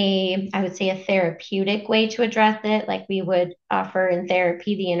of I would say, a therapeutic way to address it. Like we would offer in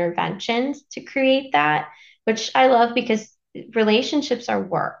therapy the interventions to create that, which I love because relationships are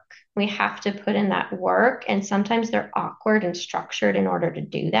work. We have to put in that work, and sometimes they're awkward and structured in order to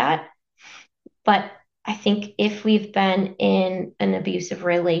do that. But I think if we've been in an abusive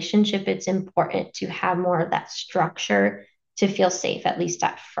relationship, it's important to have more of that structure to feel safe, at least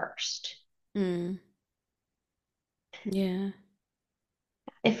at first. Mm, yeah.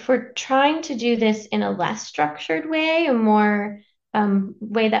 If we're trying to do this in a less structured way, a more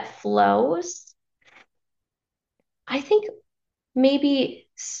way that flows, I think maybe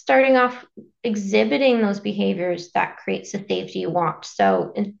starting off exhibiting those behaviors that creates the safety you want.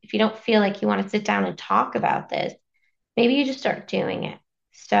 So if you don't feel like you want to sit down and talk about this, maybe you just start doing it.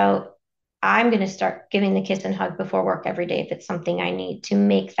 So I'm going to start giving the kiss and hug before work every day if it's something I need to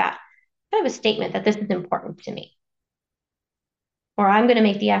make that kind of a statement that this is important to me. Or I'm going to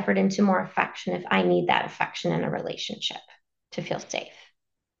make the effort into more affection if I need that affection in a relationship to feel safe.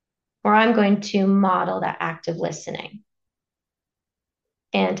 Or I'm going to model that active listening.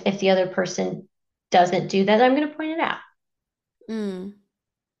 And if the other person doesn't do that, I'm going to point it out. Mm.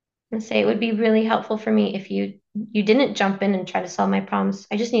 and say it would be really helpful for me if you didn't jump in and try to solve my problems.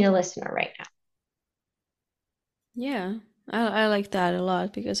 I just need a listener right now. Yeah, I like that a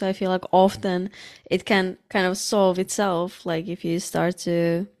lot because I feel like often it can kind of solve itself. Like if you start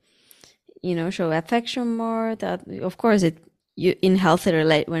to, show affection more, that of course you in healthy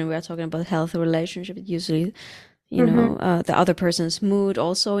relate when we are talking about healthy relationship, it usually, Mm-hmm. the other person's mood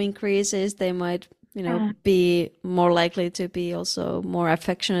also increases. They might, Yeah. be more likely to be also more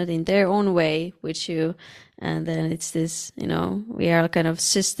affectionate in their own way with you. And then it's this, we are kind of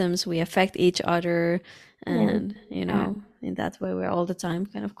systems, we affect each other. And And, yeah. in that way, we're all the time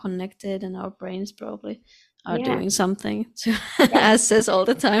kind of connected, and our brains probably are Yeah. doing something to Yeah. assess all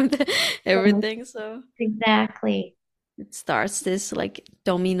the time everything. So Exactly. it starts this like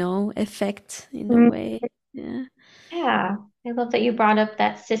domino effect in a Mm, way. Yeah. yeah. I love that you brought up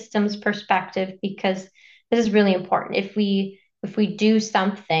that systems perspective because this is really important. If we do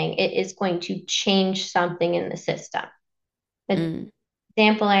something, it is going to change something in the system. The Mm.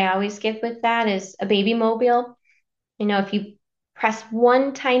 example I always give with that is a baby mobile. If you press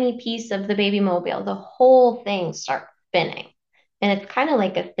one tiny piece of the baby mobile, the whole thing starts spinning. And it's kind of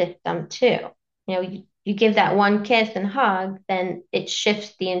like a system too. You give that one kiss and hug, then it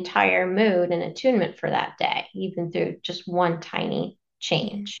shifts the entire mood and attunement for that day, even through just one tiny Yeah.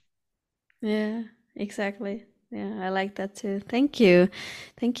 change. Yeah, exactly. Yeah, I like that too. Thank you.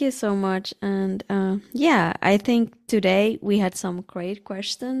 Thank you so much. And yeah, I think today we had some great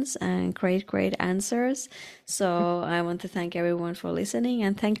questions and great answers. So I want to thank everyone for listening.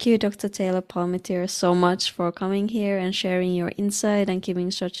 And thank you, Dr. Taylor Palmitier, so much for coming here and sharing your insight and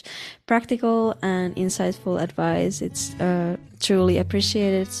giving such practical and insightful advice. It's truly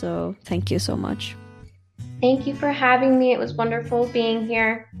appreciated. So thank you so much. Thank you for having me. It was wonderful being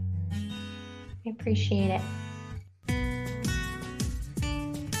here. I appreciate it.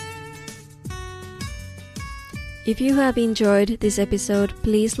 If you have enjoyed this episode,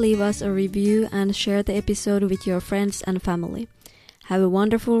 please leave us a review and share the episode with your friends and family. Have a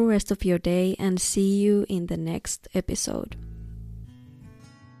wonderful rest of your day and see you in the next episode.